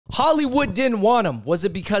Hollywood didn't want them. Was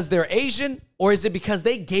it because they're Asian, or is it because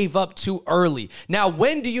they gave up too early? Now,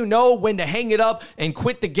 when do you know when to hang it up and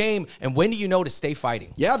quit the game, and when do you know to stay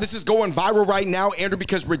fighting? Yeah, this is going viral right now, Andrew,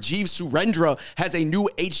 because Rajiv Surendra has a new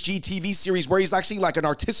HGTV series where he's actually like an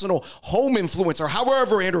artisanal home influencer.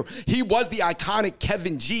 However, Andrew, he was the iconic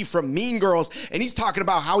Kevin G from Mean Girls, and he's talking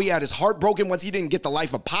about how he had his heart broken once he didn't get the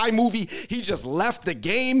Life of Pi movie. He just left the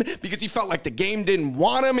game because he felt like the game didn't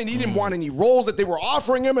want him, and he didn't want any roles that they were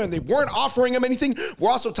offering him, and they weren't offering him anything.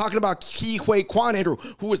 We're also talking about Ki Hui Kwan, Andrew,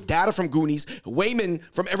 who was Data from Goonies, Wayman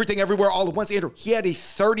from Everything Everywhere All at Once. Andrew, he had a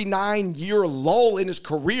 39-year lull in his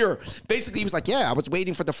career. Basically, he was like, yeah, I was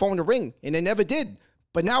waiting for the phone to ring, and it never did.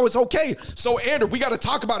 But now it's okay. So, Andrew, we got to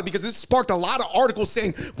talk about it because this sparked a lot of articles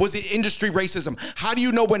saying, was it industry racism? How do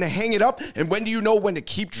you know when to hang it up? And when do you know when to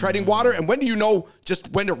keep treading water? And when do you know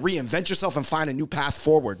just when to reinvent yourself and find a new path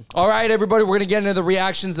forward? All right, everybody, we're going to get into the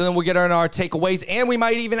reactions, and then we'll get into our takeaways. And we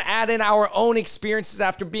might even add in our own experiences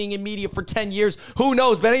after being in media for 10 years. Who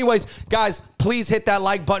knows? But anyways, guys, please hit that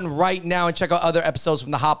like button right now and check out other episodes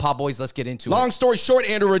from the Hot Pot Boys. Let's get into it. Long story short,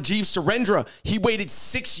 Andrew, Rajiv Surendra, he waited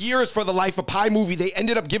 6 years for the Life of Pi movie. They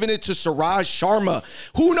ended up giving it to Suraj Sharma.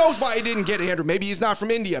 Who knows why he didn't get it, Andrew? Maybe he's not from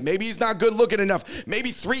India. Maybe he's not good looking enough. Maybe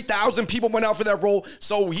 3,000 people went out for that role,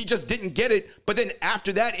 so he just didn't get it. But then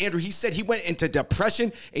after that, Andrew, he said he went into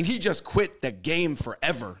depression and he just quit the game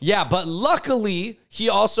forever. Yeah, but luckily, he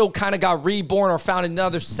also kind of got reborn or found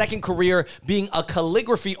another second career being a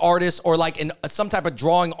calligraphy artist or like some type of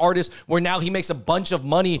drawing artist where now he makes a bunch of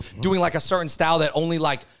money doing like a certain style that only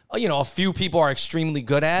like, you know, a few people are extremely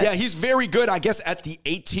good at. Yeah, he's very good, I guess, at the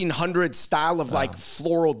 1800s style of like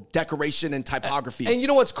floral decoration and typography. And you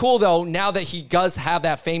know what's cool though? Now that he does have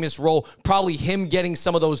that famous role, probably him getting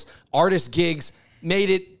some of those artist gigs made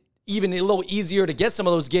it even a little easier to get some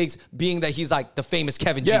of those gigs, being that he's like the famous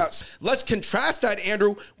Kevin G. Yes. Let's contrast that,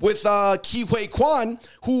 Andrew, with Ki Hui Kwan,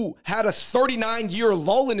 who had a 39-year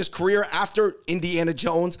lull in his career after Indiana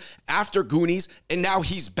Jones, after Goonies, and now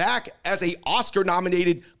he's back as a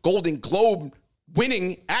Oscar-nominated Golden Globe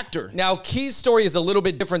winning actor. Now, Key's story is a little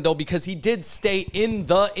bit different, though, because he did stay in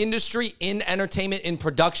the industry, in entertainment, in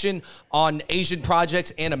production, on Asian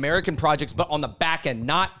projects and American projects, but on the back end,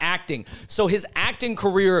 not acting. So his acting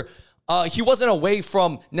career, he wasn't away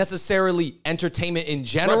from necessarily entertainment in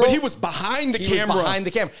general. Right, but he was behind the camera. He was behind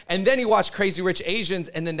the camera. And then he watched Crazy Rich Asians,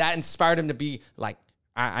 and then that inspired him to be like,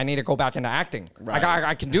 I need to go back into acting. Right.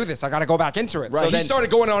 I can do this. I got to go back into it. Right. So he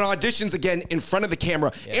started going on auditions again in front of the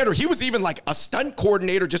camera. Yeah. Andrew, he was even like a stunt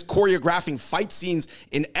coordinator just choreographing fight scenes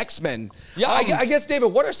in X-Men. Yeah, I guess, David,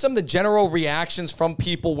 what are some of the general reactions from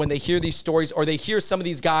people when they hear these stories or they hear some of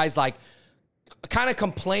these guys like kind of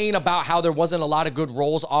complain about how there wasn't a lot of good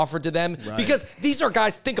roles offered to them? Right. Because these are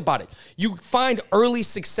guys, think about it. You find early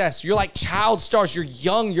success. You're like child stars. You're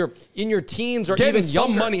young. You're in your teens or getting even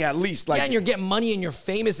younger. Some money at least. Like, yeah, and you're getting money and you're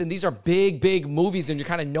famous and these are big, big movies and you're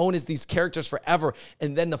kind of known as these characters forever.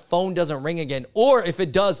 And then the phone doesn't ring again. Or if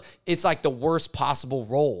it does, it's like the worst possible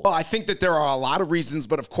role. Well, I think that there are a lot of reasons.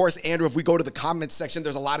 But of course, Andrew, if we go to the comments section,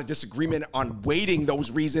 there's a lot of disagreement on weighting those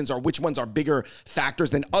reasons or which ones are bigger factors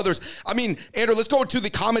than others. I mean, Andrew, let's go to the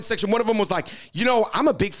comment section. One of them was like, you know, I'm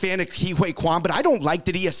a big fan of Ki Hui Kwan, but I don't like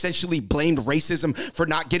that he essentially blamed racism for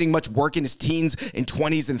not getting much work in his teens and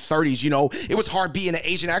 20s and 30s. You know, it was hard being an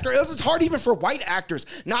Asian actor. It's hard even for white actors.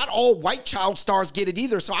 Not all white child stars get it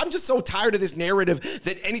either. So I'm just so tired of this narrative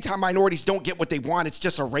that anytime minorities don't get what they want, it's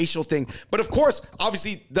just a racial thing. But of course,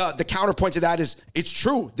 obviously, the counterpoint to that is it's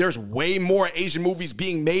true. There's way more Asian movies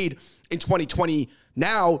being made in 2020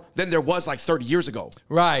 now than there was like 30 years ago.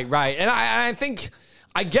 Right, right. And I think,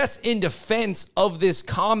 I guess in defense of this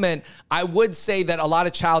comment, I would say that a lot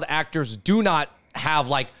of child actors do not have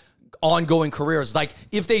like ongoing careers. Like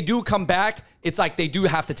if they do come back, it's like they do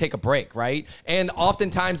have to take a break, right? And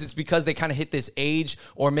oftentimes it's because they kind of hit this age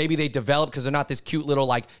or maybe they develop because they're not this cute little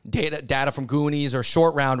like data from Goonies or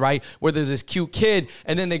Short Round, right? Where there's this cute kid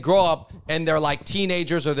and then they grow up and they're like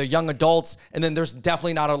teenagers or they're young adults and then there's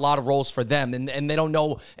definitely not a lot of roles for them and they don't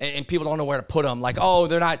know and people don't know where to put them. Like, oh,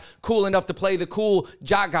 they're not cool enough to play the cool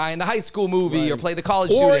jock guy in the high school movie or play the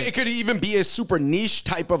college student. Or it could even be a super niche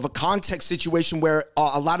type of a context situation where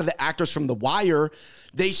a lot of the actors from The Wire,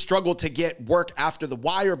 they struggled to get work after The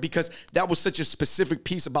Wire because that was such a specific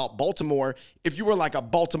piece about Baltimore. If you were like a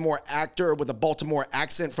Baltimore actor with a Baltimore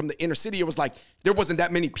accent from the inner city, it was like there wasn't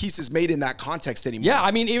that many pieces made in that context anymore. Yeah,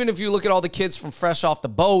 I mean, even if you look at all the kids from Fresh Off the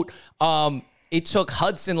Boat, it took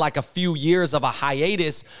Hudson like a few years of a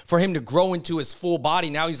hiatus for him to grow into his full body.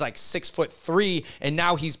 Now he's like 6'3", and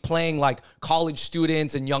now he's playing like college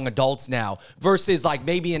students and young adults now, versus like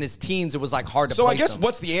maybe in his teens it was like hard to So place I guess him.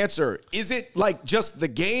 what's the answer? Is it like just the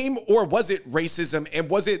game, or was it racism, and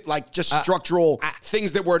was it like just structural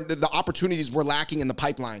things that were the opportunities were lacking in the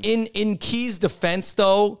pipeline? In Key's defense,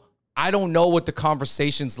 though, I don't know what the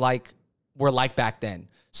conversations were like back then.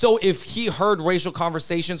 So if he heard racial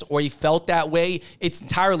conversations or he felt that way, it's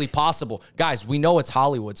entirely possible. Guys, we know it's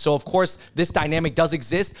Hollywood. So, of course, this dynamic does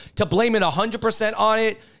exist. To blame it 100% on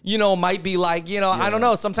it, might be like, I don't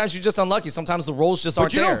know. Sometimes you're just unlucky. Sometimes the roles just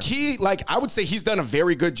aren't there. Key, I would say he's done a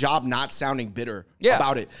very good job not sounding bitter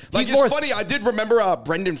about it. Like, He's it's funny. I did remember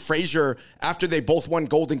Brendan Fraser, after they both won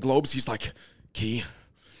Golden Globes, he's like, Key,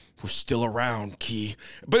 we're still around, Key.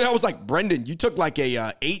 But I was like, Brendan, you took like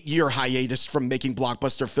a 8-year hiatus from making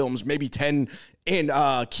blockbuster films, maybe 10. And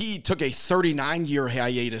Key took a 39-year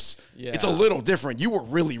hiatus. Yeah. It's a little different. You were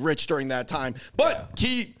really rich during that time. But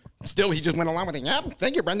Key, still, he just went along with it. Yeah,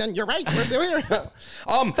 thank you, Brendan. You're right. We're still here.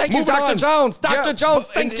 Thank you, Dr. Jones. Dr. Jones,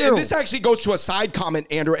 thank you. And this actually goes to a side comment,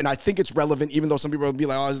 Andrew, and I think it's relevant, even though some people will be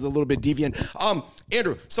like, oh, this is a little bit deviant.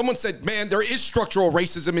 Andrew, someone said, man, there is structural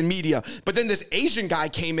racism in media. But then this Asian guy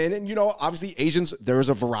came in, and, obviously Asians, there's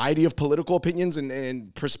a variety of political opinions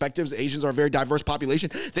and perspectives. Asians are a very diverse population.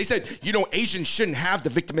 They said, Asians shouldn't have the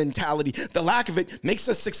victim mentality. The lack of it makes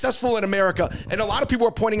us successful in America. And a lot of people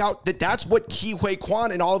are pointing out that that's what Ke Huy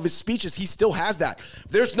Quan in all of his speeches, he still has that.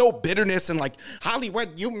 There's no bitterness and like,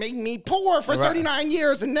 Hollywood, you made me poor for 39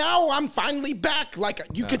 years and now I'm finally back. Like,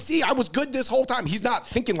 you could see I was good this whole time. He's not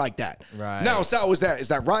thinking like that. Right. Now, Sal, is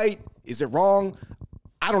that right? Is it wrong?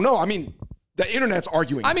 I don't know. I mean, the internet's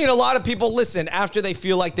arguing. I mean, a lot of people, listen, after they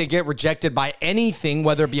feel like they get rejected by anything,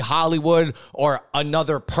 whether it be Hollywood or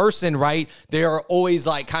another person, right? They are always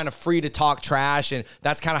like kind of free to talk trash, and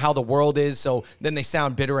that's kind of how the world is. So then they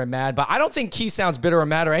sound bitter and mad. But I don't think Key sounds bitter or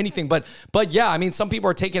mad or anything. But yeah, I mean, some people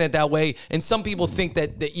are taking it that way, and some people think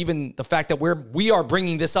that even the fact that we are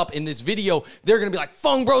bringing this up in this video, they're gonna be like,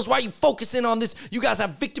 Fung Bros, why are you focusing on this? You guys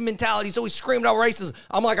have victim mentality. He's always screaming out racism.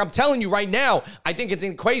 I'm like, I'm telling you right now, I think it's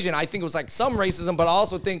an equation. I think it was like some racism, but I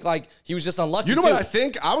also think like he was just unlucky. You know what I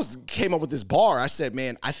think? Came up with this bar. I said,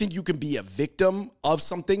 man, I think you can be a victim of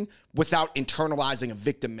something without internalizing a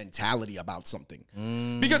victim mentality about something.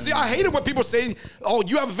 Because I hate it when people say, oh,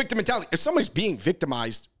 you have a victim mentality. If somebody's being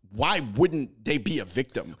victimized, why wouldn't they be a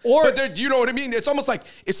victim? But you know what I mean? It's almost like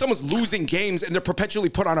if someone's losing games and they're perpetually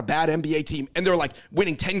put on a bad NBA team and they're like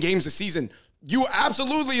winning 10 games a season, they're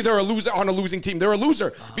a loser on a losing team. They're a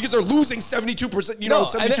loser because they're losing 72%,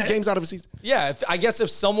 72 games out of a season. Yeah, I guess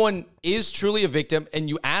if someone is truly a victim and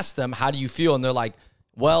you ask them, how do you feel? And they're like,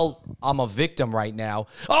 well, I'm a victim right now.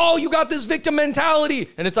 Oh, you got this victim mentality.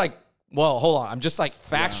 And it's like, well, hold on. I'm just like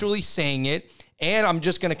factually saying it, and I'm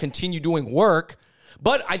just going to continue doing work.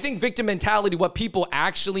 But I think victim mentality, what people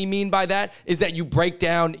actually mean by that is that you break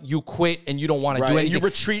down, you quit, and you don't want to do anything. You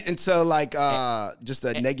retreat into like just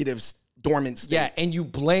a negative dormant state. Yeah, and you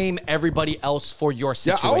blame everybody else for your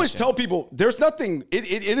situation. Yeah, I always tell people there's nothing,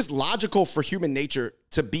 it is logical for human nature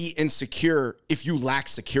to be insecure if you lack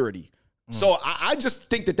security. So I just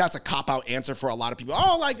think that that's a cop-out answer for a lot of people.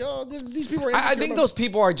 These people are insecure. I think those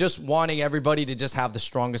people are just wanting everybody to just have the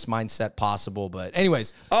strongest mindset possible. But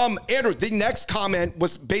anyways. Andrew, the next comment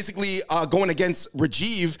was basically going against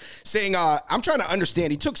Rajiv, saying, I'm trying to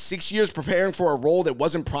understand. He took 6 years preparing for a role that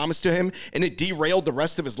wasn't promised to him, and it derailed the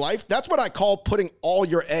rest of his life. That's what I call putting all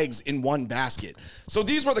your eggs in one basket. So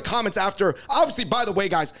these were the comments after. Obviously, by the way,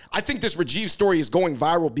 guys, I think this Rajiv story is going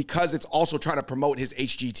viral because it's also trying to promote his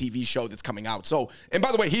HGTV show that's coming out. So, and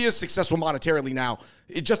by the way, he is successful monetarily now.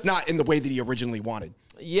 It's just not in the way that he originally wanted.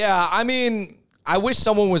 Yeah, I mean, I wish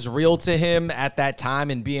someone was real to him at that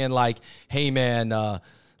time and being like, hey, man,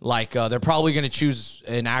 they're probably going to choose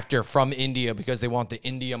an actor from India because they want the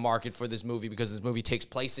India market for this movie because this movie takes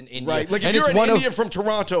place in India. Right. Like if you're an Indian from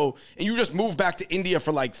Toronto and you just move back to India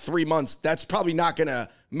for like 3 months, that's probably not going to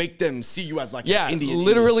make them see you as like an Indian.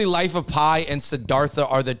 Literally Life of Pi and Siddhartha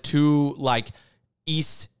are the two like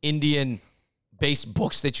East Indian based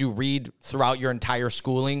books that you read throughout your entire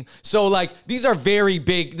schooling. So like these are very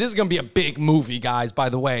big. This is going to be a big movie, guys, by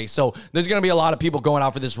the way. So there's going to be a lot of people going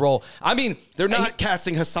out for this role. I mean, they're not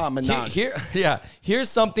casting Hassan Minaj. Here's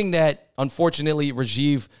something that unfortunately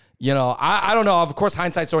Rajiv, I don't know. Of course,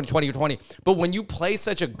 hindsight's only 20/20. But when you play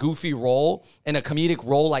such a goofy role in a comedic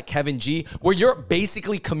role like Kevin G, where you're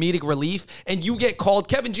basically comedic relief, and you get called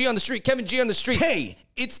Kevin G on the street, Kevin G on the street. Hey,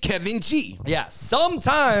 it's Kevin G. Yeah,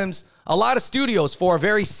 sometimes a lot of studios for a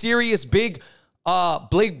very serious, big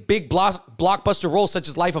blockbuster role such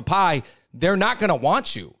as Life of Pi, they're not going to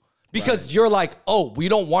want you because you're like, oh, we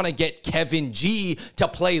don't want to get Kevin G to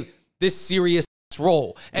play this serious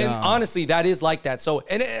role. And honestly, that is like that. So,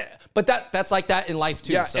 but that's like that in life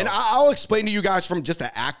too. Yeah, so. and I'll explain to you guys from just an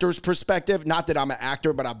actor's perspective. Not that I'm an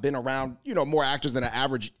actor, but I've been around, more actors than an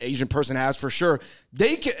average Asian person has for sure.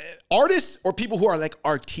 Artists or people who are like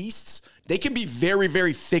artistes, they can be very,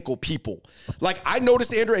 very fickle people. Like I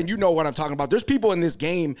noticed, Andrew, and you know what I'm talking about. There's people in this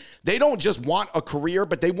game, they don't just want a career,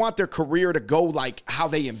 but they want their career to go like how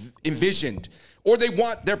they envisioned. Or they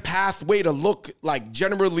want their pathway to look like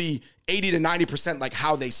generally 80 to 90% like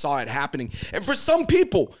how they saw it happening. And for some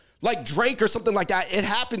people, like Drake or something like that, it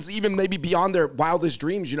happens even maybe beyond their wildest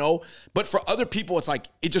dreams, But for other people, it's like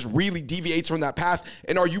it just really deviates from that path.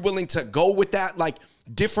 And are you willing to go with that like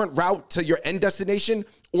different route to your end destination?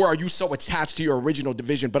 Or are you so attached to your original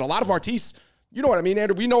division? But a lot of artists, you know what I mean,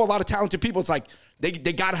 Andrew? We know a lot of talented people. It's like they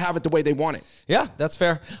got to have it the way they want it. Yeah, that's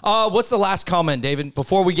fair. What's the last comment, David,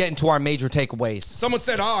 before we get into our major takeaways? Someone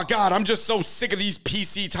said, oh, God, I'm just so sick of these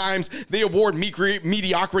PC times. They award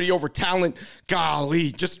mediocrity over talent.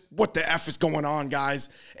 Golly, just what the F is going on, guys?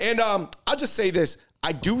 And I'll just say this.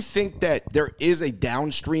 I do think that there is a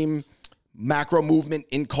downstream macro movement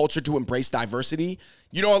in culture to embrace diversity.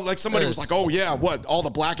 Like somebody was like, oh, yeah, what? All the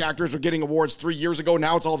black actors were getting awards 3 years ago.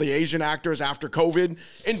 Now it's all the Asian actors after COVID.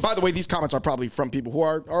 And by the way, these comments are probably from people who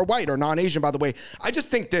are white or non-Asian, by the way. I just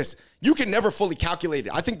think this. You can never fully calculate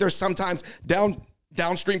it. I think there's sometimes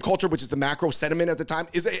downstream culture, which is the macro sentiment at the time,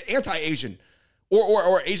 is anti-Asian.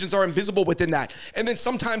 Or Asians are invisible within that. And then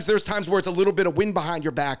sometimes there's times where it's a little bit of wind behind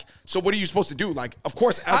your back. So what are you supposed to do? Like, of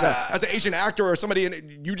course, as an Asian actor or somebody,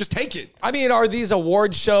 you just take it. I mean, are these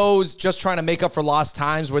award shows just trying to make up for lost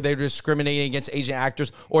times where they're discriminating against Asian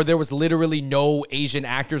actors, or there was literally no Asian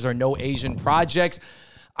actors or no Asian projects?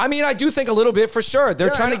 I mean, I do think a little bit for sure. They're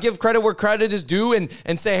trying to give credit where credit is due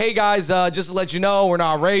and say, hey, guys, just to let you know, we're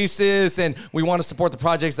not racist and we want to support the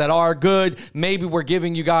projects that are good. Maybe we're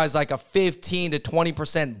giving you guys like a 15 to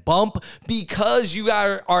 20% bump because you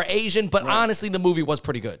guys are Asian. But honestly, the movie was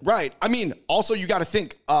pretty good. Right. I mean, also, you got to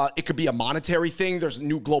think it could be a monetary thing. There's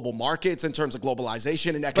new global markets in terms of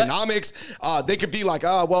globalization and economics. They could be like,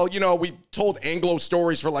 well, we told Anglo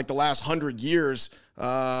stories for like the last 100 years.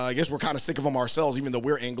 I guess we're kind of sick of them ourselves, even though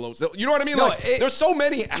we're Anglos. You know what I mean? No, there's so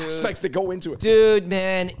many aspects that go into it. Dude,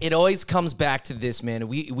 man, it always comes back to this, man.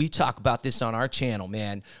 We talk about this on our channel,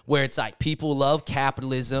 man, where it's like people love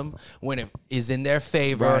capitalism when it is in their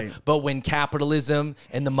favor, but when capitalism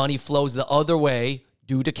and the money flows the other way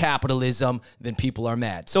due to capitalism, then people are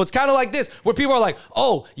mad. So it's kind of like this, where people are like,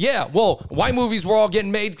 oh, yeah, well, white movies were all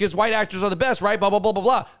getting made because white actors are the best, right? Blah, blah, blah, blah,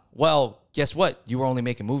 blah. Well, guess what? You were only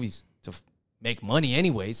making movies to make money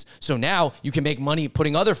anyways. So now you can make money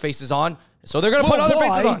putting other faces on. So they're going to put other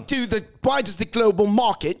faces on. Why does the global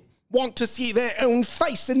market want to see their own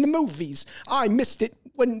face in the movies? I missed it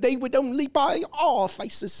when they would only buy our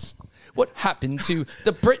faces. What happened to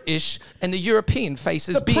the British and the European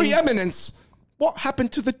faces? The preeminence. What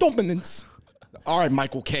happened to the dominance? All right,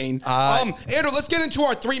 Michael Caine. Andrew, let's get into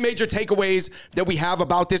our 3 major takeaways that we have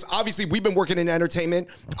about this. Obviously, we've been working in entertainment.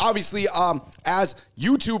 Obviously, as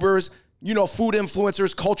YouTubers, food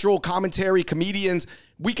influencers, cultural commentary, comedians,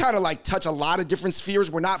 we kind of like touch a lot of different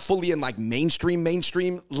spheres. We're not fully in like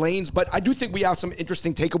mainstream lanes, but I do think we have some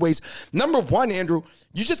interesting takeaways. Number 1, Andrew,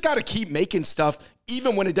 you just got to keep making stuff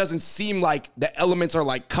even when it doesn't seem like the elements are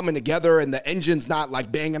like coming together and the engine's not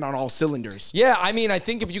like banging on all cylinders. Yeah, I mean, I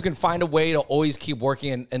think if you can find a way to always keep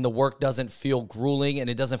working and the work doesn't feel grueling and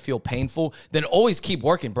it doesn't feel painful, then always keep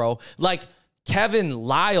working, bro. Like Kevin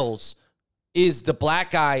Lyles is the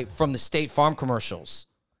black guy from the State Farm commercials.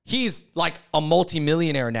 He's like a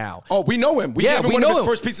multimillionaire now. Oh, we know him. We gave him one of his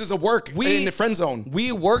first pieces of work in the friend zone.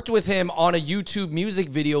 We worked with him on a YouTube music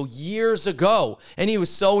video years ago, and he was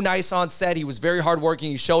so nice on set. He was very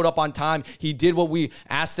hardworking. He showed up on time. He did what we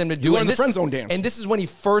asked him to do. You learned the friend zone dance. And this is when he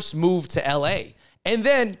first moved to LA. And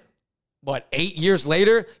then, 8 years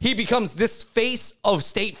later, he becomes this face of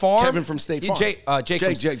State Farm. Kevin from State Farm. Jake.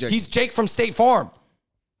 He's Jake from State Farm.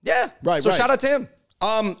 Yeah. Right. So shout out to him.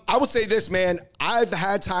 I would say this, man. I've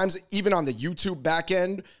had times, even on the YouTube back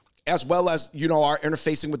end, as well as, our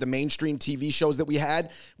interfacing with the mainstream TV shows that we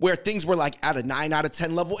had, where things were like at a 9 out of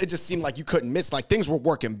 10 level. It just seemed like you couldn't miss. Like things were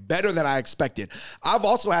working better than I expected. I've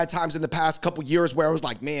also had times in the past couple years where I was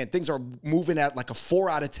like, man, things are moving at like a 4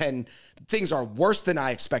 out of 10. Things are worse than I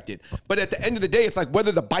expected. But at the end of the day, it's like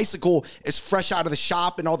whether the bicycle is fresh out of the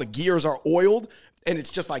shop and all the gears are oiled, and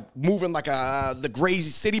it's just like moving like the gray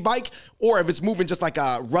city bike, or if it's moving just like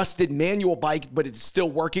a rusted manual bike, but it's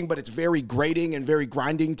still working, but it's very grating and very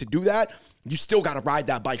grinding to do that, you still got to ride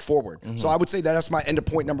that bike forward. So I would say that that's my end of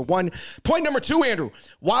point number one. Point number two, Andrew,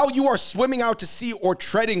 while you are swimming out to sea or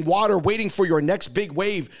treading water, waiting for your next big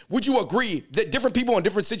wave, would you agree that different people in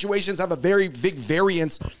different situations have a very big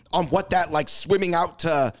variance on what that like swimming out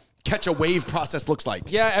to catch a wave process looks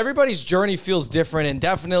like? Yeah, everybody's journey feels different, and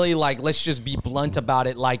definitely, like, let's just be blunt about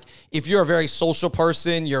it. Like, if you're a very social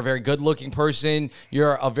person, you're a very good-looking person,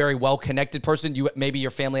 you're a very well-connected person, maybe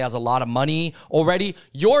your family has a lot of money already,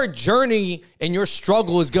 your journey and your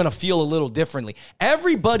struggle is going to feel a little differently.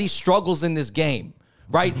 Everybody struggles in this game,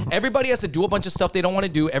 right? Everybody has to do a bunch of stuff they don't want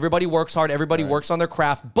to do. Everybody works hard. Everybody works on their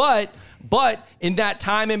craft. But in that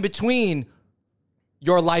time in between,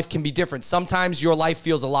 your life can be different. Sometimes your life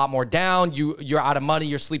feels a lot more down. You're out of money.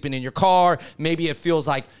 You're sleeping in your car. Maybe it feels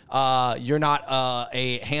like you're not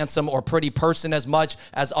a handsome or pretty person as much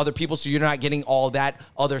as other people, so you're not getting all that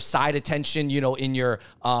other side attention, you know, in your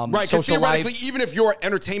right, because theoretically, even if your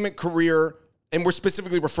entertainment career, and we're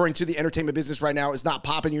specifically referring to the entertainment business right now, is not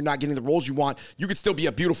popping, you're not getting the roles you want, you could still be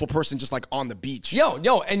a beautiful person just like on the beach.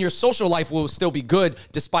 And your social life will still be good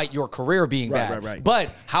despite your career being bad. Right.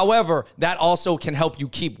 But, however, that also can help you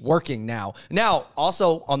keep working now. Now,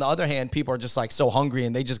 also, on the other hand, people are just like so hungry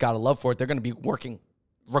and they just got a love for it. They're going to be working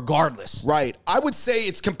regardless. Right. I would say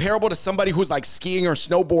it's comparable to somebody who's like skiing or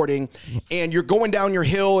snowboarding, and you're going down your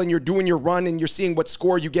hill and you're doing your run and you're seeing what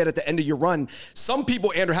score you get at the end of your run. Some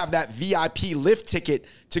people, Andrew, have that VIP lift ticket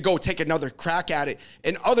to go take another crack at it.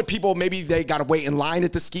 And other people, maybe they got to wait in line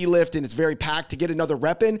at the ski lift and it's very packed to get another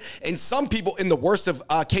rep in. And some people, in the worst of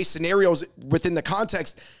case scenarios within the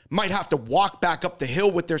context, might have to walk back up the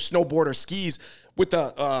hill with their snowboard or skis with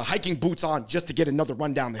the hiking boots on just to get another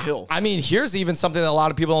run down the hill. I mean, here's even something that a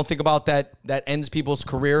lot of people don't think about that ends people's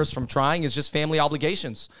careers from trying is just family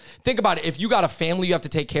obligations. Think about it. If you got a family you have to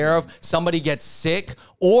take care of, somebody gets sick,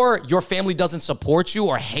 or your family doesn't support you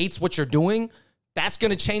or hates what you're doing, that's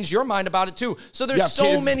going to change your mind about it too. So there's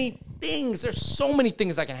so many things. There's so many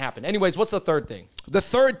things that can happen. Anyways, what's the third thing? The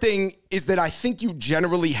third thing is that I think you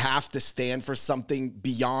generally have to stand for something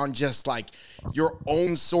beyond just like your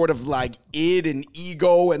own sort of like id and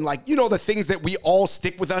ego and like, you know, the things that we all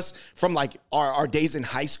stick with us from like our days in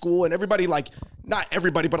high school. And everybody, like, not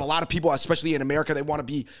everybody, but a lot of people, especially in America, they want to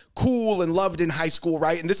be cool and loved in high school,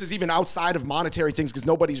 right? And this is even outside of monetary things because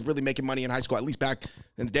nobody's really making money in high school, at least back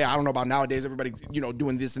in the day. I don't know about nowadays. Everybody's, you know,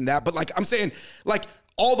 doing this and that. But like I'm saying, like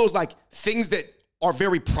all those like things that are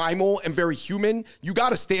very primal and very human, you got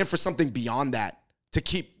to stand for something beyond that to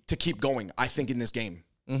keep going, I think, in this game.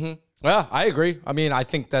 Yeah, I agree. I mean, I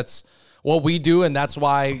think that's what we do, and that's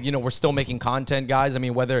why, you know, we're still making content, guys. I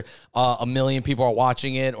mean, whether 1 million people are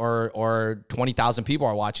watching it or 20,000 people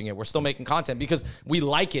are watching it, we're still making content because we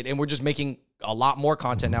like it, and we're just making a lot more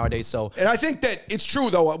content nowadays. So, and I think that it's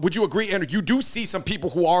true, though. Would you agree, Andrew? You do see some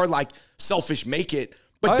people who are like selfish, make it,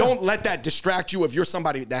 but don't let that distract you if you're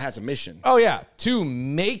somebody that has a mission. Oh, yeah. To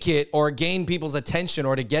make it or gain people's attention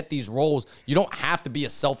or to get these roles, you don't have to be a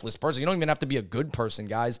selfless person. You don't even have to be a good person,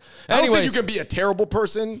 guys. I don't think you can be a terrible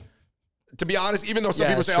person, to be honest, even though some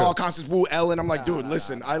people say, oh, Constance Wu, Ellen. I'm like, dude,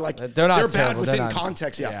 listen, I like, they're bad within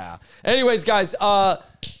context. Yeah. Anyways, guys,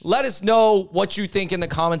 let us know what you think in the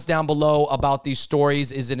comments down below about these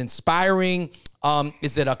stories. Is it inspiring?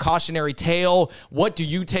 Is it a cautionary tale? What do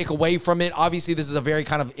you take away from it? Obviously, this is a very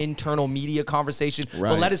kind of internal media conversation,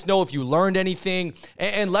 but let us know if you learned anything,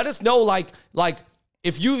 and let us know, like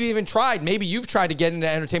if you've even tried, maybe you've tried to get into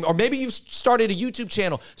entertainment, or maybe you've started a YouTube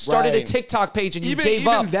channel, started a TikTok page, and you gave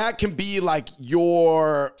up. Even that can be like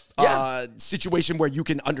your situation where you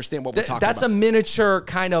can understand what we're talking about. That's a miniature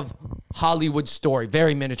kind of Hollywood story,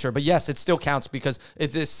 very miniature, but yes, it still counts because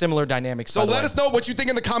it's a similar dynamic. So let us know what you think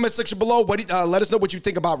in the comment section below. Let us know what you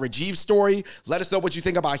think about Rajiv's story. Let us know what you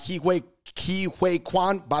think about Ki Hui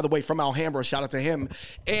Kwan, by the way, from Alhambra. Shout out to him.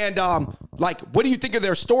 And like, what do you think of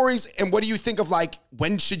their stories? And what do you think of like,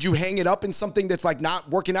 when should you hang it up in something that's like not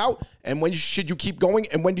working out? And when should you keep going?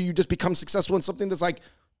 And when do you just become successful in something that's like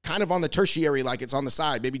kind of on the tertiary, like it's on the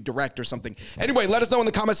side, maybe direct or something? Anyway, let us know in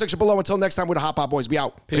the comment section below. Until next time, we're the Hot Pot Boys. We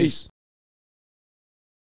out. Peace.